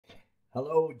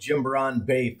Hello, Jimbaran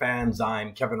Bay fans.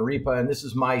 I'm Kevin Ripa, and this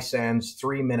is my Sans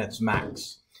 3 Minutes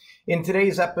Max. In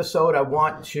today's episode, I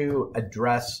want to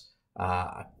address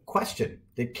a question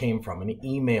that came from an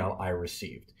email I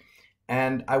received.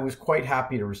 And I was quite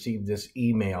happy to receive this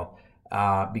email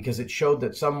because it showed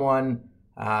that someone,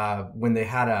 when they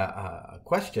had a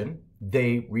question,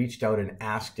 they reached out and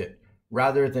asked it,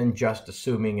 rather than just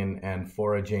assuming and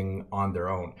foraging on their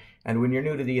own. And when you're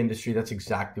new to the industry, that's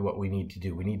exactly what we need to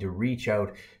do. We need to reach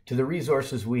out to the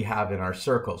resources we have in our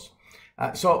circles.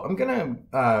 So I'm going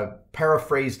to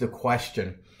paraphrase the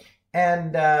question.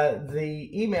 And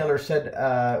the emailer said,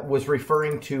 was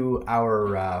referring to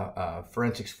our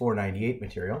Forensics 498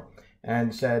 material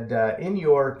and said, in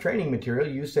your training material,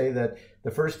 you say that the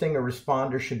first thing a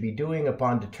responder should be doing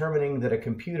upon determining that a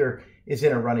computer is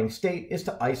in a running state is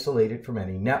to isolate it from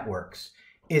any networks.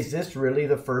 Is this really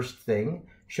the first thing?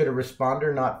 Should a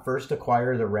responder not first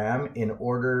acquire the RAM in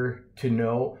order to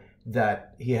know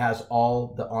that he has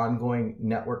all the ongoing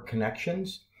network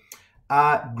connections?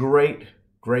 Great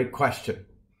question.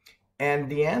 And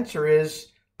the answer is,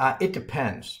 it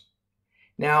depends.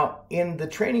 Now, in the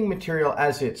training material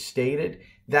as it's stated,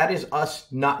 that is us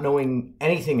not knowing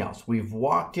anything else. We've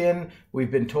walked in, we've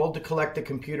been told to collect the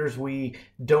computers, we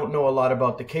don't know a lot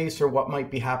about the case or what might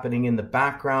be happening in the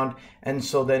background, and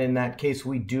so then in that case,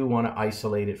 we do want to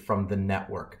isolate it from the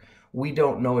network. We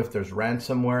don't know if there's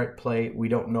ransomware at play, we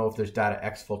don't know if there's data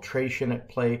exfiltration at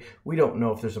play, we don't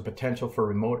know if there's a potential for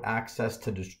remote access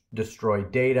to destroy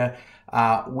data.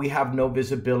 We have no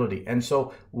visibility. And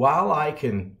so while I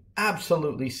can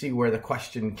absolutely see where the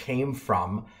question came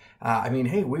from,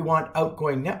 hey, we want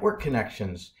outgoing network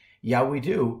connections. Yeah, we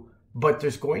do. But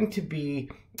there's going to be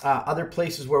other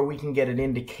places where we can get an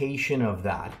indication of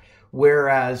that.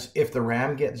 Whereas if the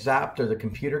RAM gets zapped or the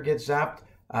computer gets zapped,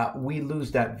 we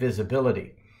lose that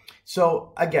visibility.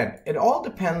 So again, it all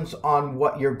depends on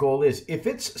what your goal is. If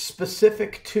it's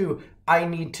specific to, I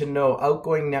need to know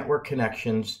outgoing network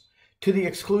connections to the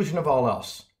exclusion of all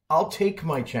else, I'll take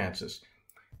my chances.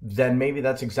 Then maybe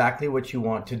that's exactly what you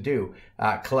want to do.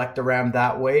 Collect the RAM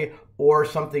that way, or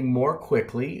something more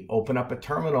quickly, open up a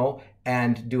terminal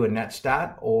and do a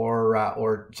netstat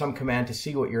or some command to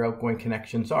see what your outgoing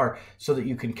connections are so that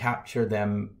you can capture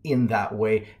them in that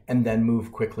way and then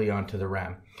move quickly onto the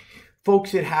RAM.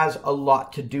 Folks, it has a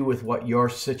lot to do with what your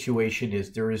situation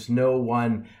is. There is no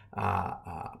one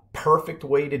perfect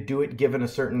way to do it given a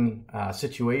certain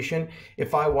situation.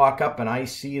 If I walk up and I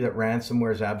see that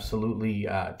ransomware is absolutely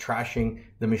trashing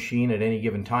the machine at any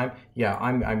given time, yeah,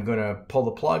 I'm going to pull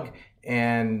the plug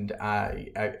and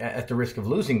at the risk of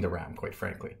losing the RAM, quite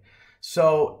frankly.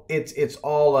 So it's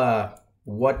all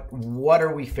what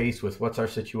are we faced with? What's our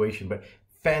situation? But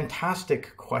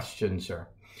fantastic question, sir.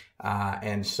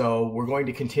 And so we're going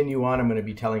to continue on. I'm going to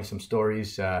be telling some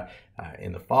stories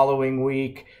in the following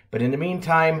week. But in the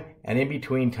meantime and in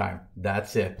between time,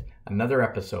 that's it. Another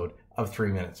episode of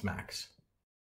 3 Minutes Max.